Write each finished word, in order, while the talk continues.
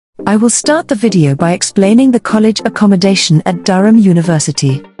I will start the video by explaining the college accommodation at Durham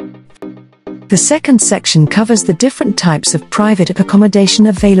University. The second section covers the different types of private accommodation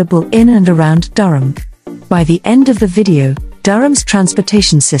available in and around Durham. By the end of the video, Durham's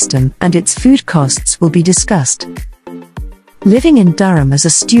transportation system and its food costs will be discussed. Living in Durham as a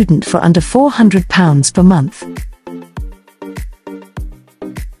student for under £400 per month.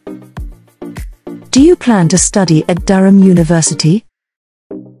 Do you plan to study at Durham University?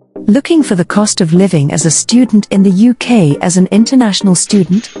 Looking for the cost of living as a student in the UK as an international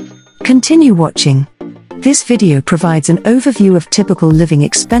student? Continue watching. This video provides an overview of typical living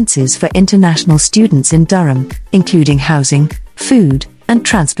expenses for international students in Durham, including housing, food, and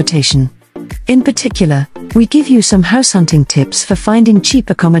transportation. In particular, we give you some house hunting tips for finding cheap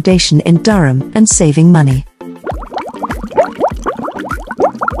accommodation in Durham and saving money.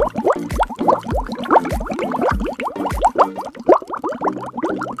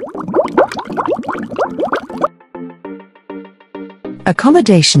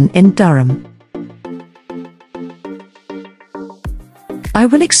 Accommodation in Durham. I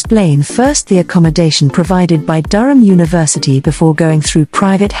will explain first the accommodation provided by Durham University before going through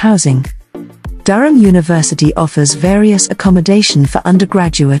private housing. Durham University offers various accommodation for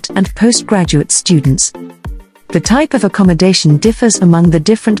undergraduate and postgraduate students. The type of accommodation differs among the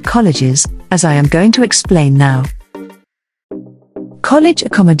different colleges, as I am going to explain now. College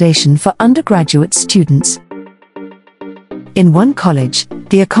accommodation for undergraduate students. In one college,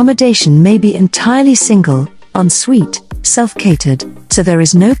 the accommodation may be entirely single, en suite, self-catered, so there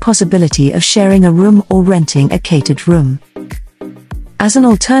is no possibility of sharing a room or renting a catered room. As an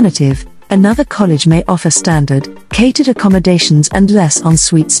alternative, another college may offer standard, catered accommodations and less en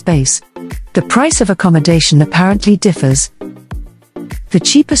suite space. The price of accommodation apparently differs. The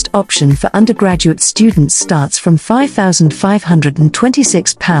cheapest option for undergraduate students starts from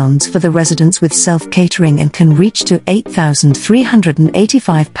 £5,526 for the residents with self-catering and can reach to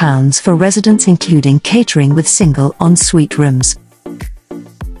 £8,385 for residents including catering with single en-suite rooms.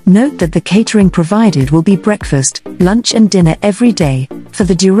 Note that the catering provided will be breakfast, lunch and dinner every day, for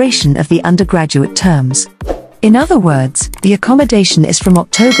the duration of the undergraduate terms. In other words, the accommodation is from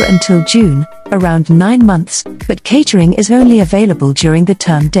October until June, around 9 months, but catering is only available during the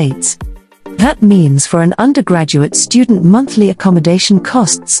term dates. That means for an undergraduate student monthly accommodation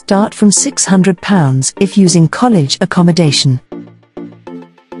costs start from £600 if using college accommodation.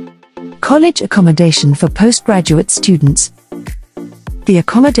 College accommodation for postgraduate students. The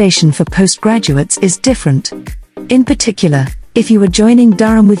accommodation for postgraduates is different. In particular, if you are joining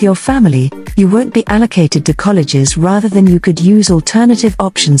Durham with your family, you won't be allocated to colleges, rather than you could use alternative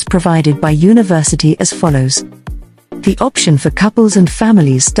options provided by university as follows. The option for couples and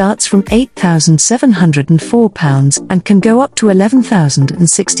families starts from £8,704 and can go up to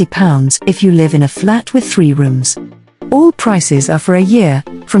 £11,060 if you live in a flat with 3 rooms. All prices are for a year,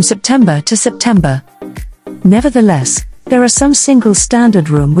 from September to September. Nevertheless, there are some single standard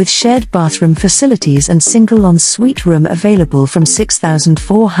room with shared bathroom facilities and single en-suite room available from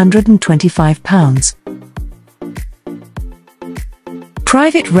 £6,425.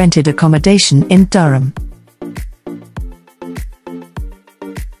 Private rented accommodation in Durham.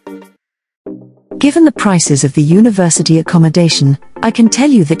 Given the prices of the university accommodation, I can tell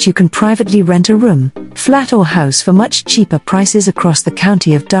you that you can privately rent a room, flat or house for much cheaper prices across the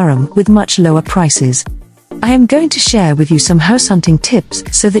county of Durham with much lower prices. I am going to share with you some house hunting tips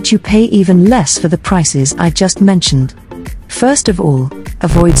so that you pay even less for the prices I just mentioned. First of all,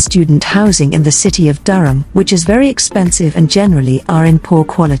 avoid student housing in the city of Durham, which is very expensive and generally are in poor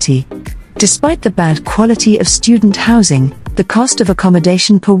quality. Despite the bad quality of student housing, the cost of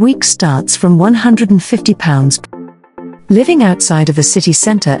accommodation per week starts from £150. Living outside of a city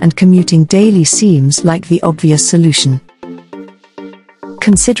centre and commuting daily seems like the obvious solution.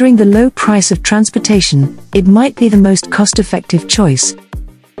 Considering the low price of transportation, it might be the most cost-effective choice.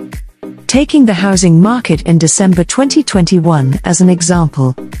 Taking the housing market in December 2021 as an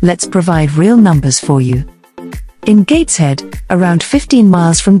example, let's provide real numbers for you. In Gateshead, around 15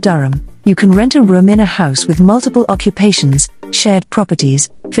 miles from Durham, you can rent a room in a house with multiple occupations, shared properties,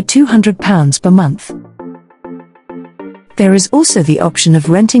 for £200 per month. There is also the option of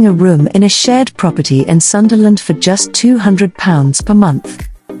renting a room in a shared property in Sunderland for just £200 per month.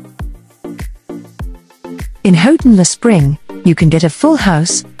 In Houghton-le-Spring, you can get a full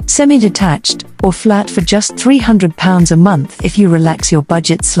house, semi-detached, or flat for just £300 a month if you relax your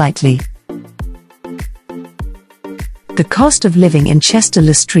budget slightly. The cost of living in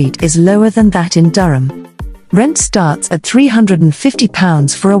Chester-le-Street is lower than that in Durham. Rent starts at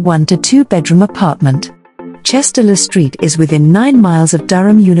 £350 for a 1 to 2 bedroom apartment. Chester Street is within 9 miles of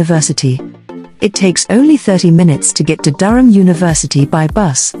Durham University. It takes only 30 minutes to get to Durham University by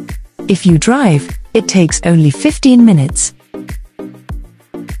bus. If you drive, it takes only 15 minutes.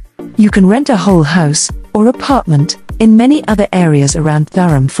 You can rent a whole house, or apartment, in many other areas around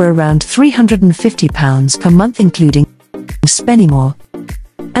Durham for around £350 per month, including Spennymoor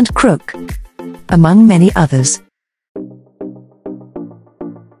and Crook, among many others.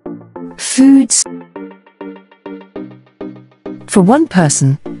 Foods. For one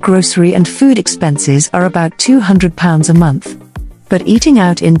person, grocery and food expenses are about £200 a month. But eating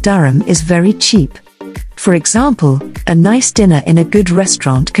out in Durham is very cheap. For example, a nice dinner in a good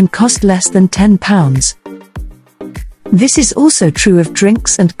restaurant can cost less than £10. This is also true of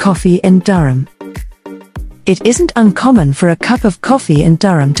drinks and coffee in Durham. It isn't uncommon for a cup of coffee in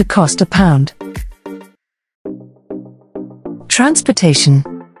Durham to cost £1. Transportation.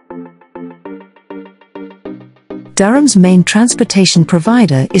 Durham's main transportation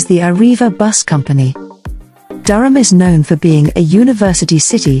provider is the Arriva Bus Company. Durham is known for being a university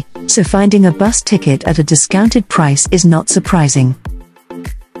city, so finding a bus ticket at a discounted price is not surprising.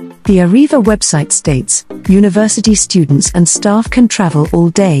 The Arriva website states, university students and staff can travel all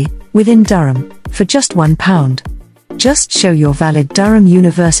day, within Durham, for just £1. Just show your valid Durham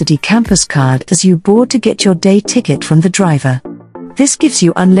University campus card as you board to get your day ticket from the driver. This gives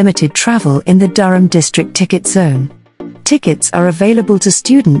you unlimited travel in the Durham District Ticket Zone. Tickets are available to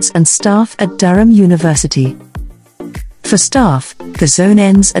students and staff at Durham University. For staff, the zone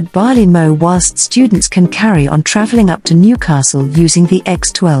ends at Barley Mow, whilst students can carry on travelling up to Newcastle using the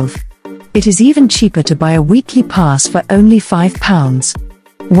X12. It is even cheaper to buy a weekly pass for only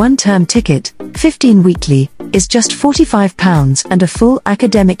 £5. One term ticket, 15 weekly, is just £45 and a full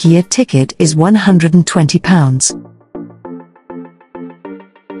academic year ticket is £120.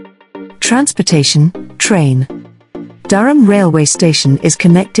 Transportation, train. Durham Railway Station is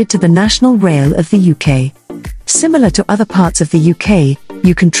connected to the National Rail of the UK. Similar to other parts of the UK,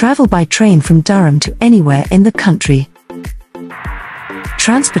 you can travel by train from Durham to anywhere in the country.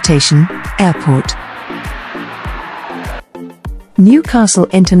 Transportation, airport. Newcastle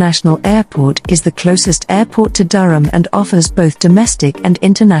International Airport is the closest airport to Durham and offers both domestic and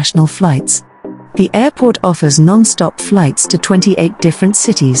international flights. The airport offers non-stop flights to 28 different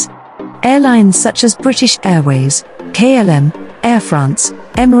cities. Airlines such as British Airways, KLM, Air France,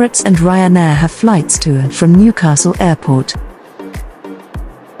 Emirates and Ryanair have flights to and from Newcastle Airport.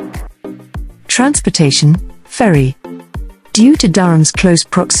 Transportation, ferry. Due to Durham's close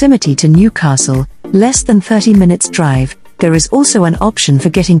proximity to Newcastle, less than 30 minutes drive, there is also an option for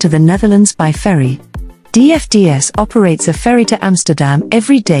getting to the Netherlands by ferry. DFDS operates a ferry to Amsterdam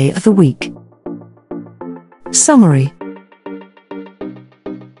every day of the week. Summary.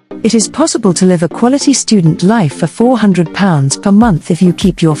 It is possible to live a quality student life for £400 per month if you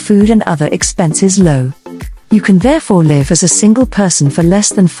keep your food and other expenses low. You can therefore live as a single person for less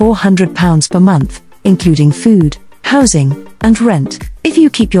than £400 per month, including food, housing, and rent, if you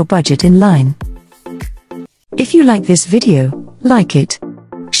keep your budget in line. If you like this video, like it.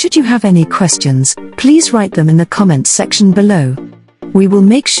 Should you have any questions, please write them in the comments section below. We will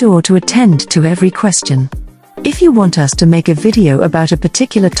make sure to attend to every question. If you want us to make a video about a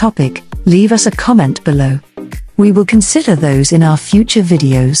particular topic, leave us a comment below. We will consider those in our future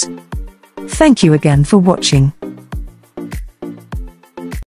videos. Thank you again for watching.